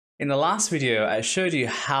In the last video, I showed you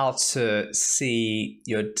how to see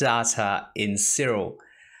your data in Siril.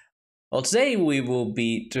 Well, today we will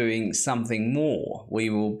be doing something more.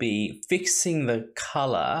 We will be fixing the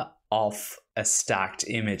color of a stacked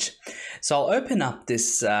image. So I'll open up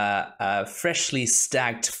this freshly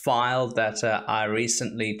stacked file that I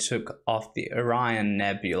recently took off the Orion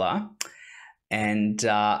Nebula. And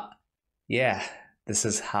yeah, this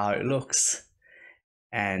is how it looks.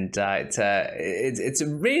 And it's a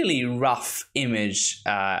really rough image.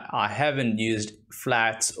 I haven't used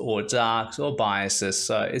flats or darks or biases,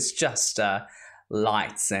 so it's just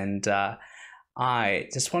lights. And I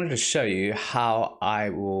just wanted to show you how I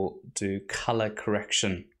will do color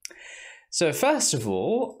correction. So first of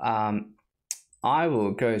all, I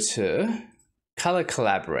will go to color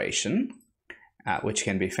collaboration, which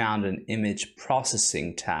can be found in image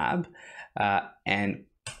processing tab, and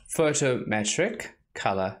photometric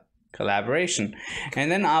color collaboration, and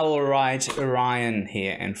then I will write Orion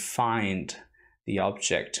here and find the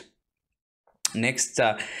object. Next,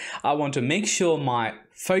 I want to make sure my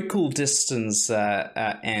focal distance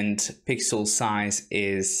and pixel size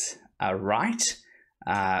is right.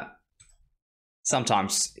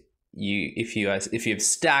 Sometimes if you've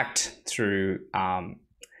stacked through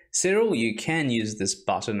Siril, you can use this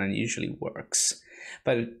button and it usually works.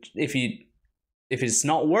 But if it's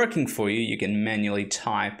not working for you, you can manually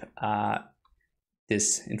type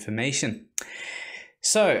this information.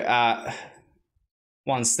 So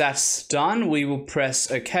once that's done, we will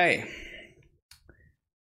press OK.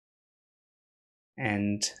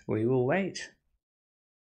 And we will wait.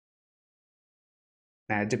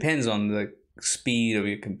 Now, it depends on the speed of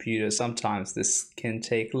your computer. Sometimes this can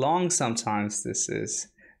take long. Sometimes this is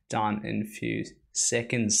done in a few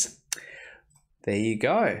seconds. There you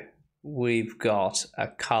go. We've got a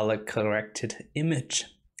color corrected image.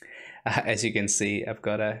 As you can see, I've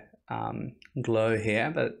got a glow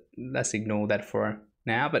here, but let's ignore that for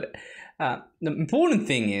now. But the important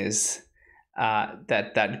thing is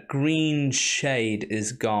that green shade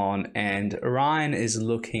is gone and Orion is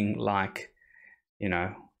looking like, you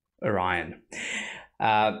know, Orion.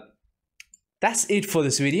 That's it for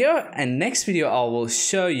this video, and next video I will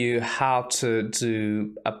show you how to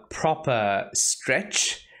do a proper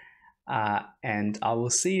stretch. And I will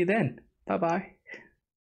see you then. Bye-bye.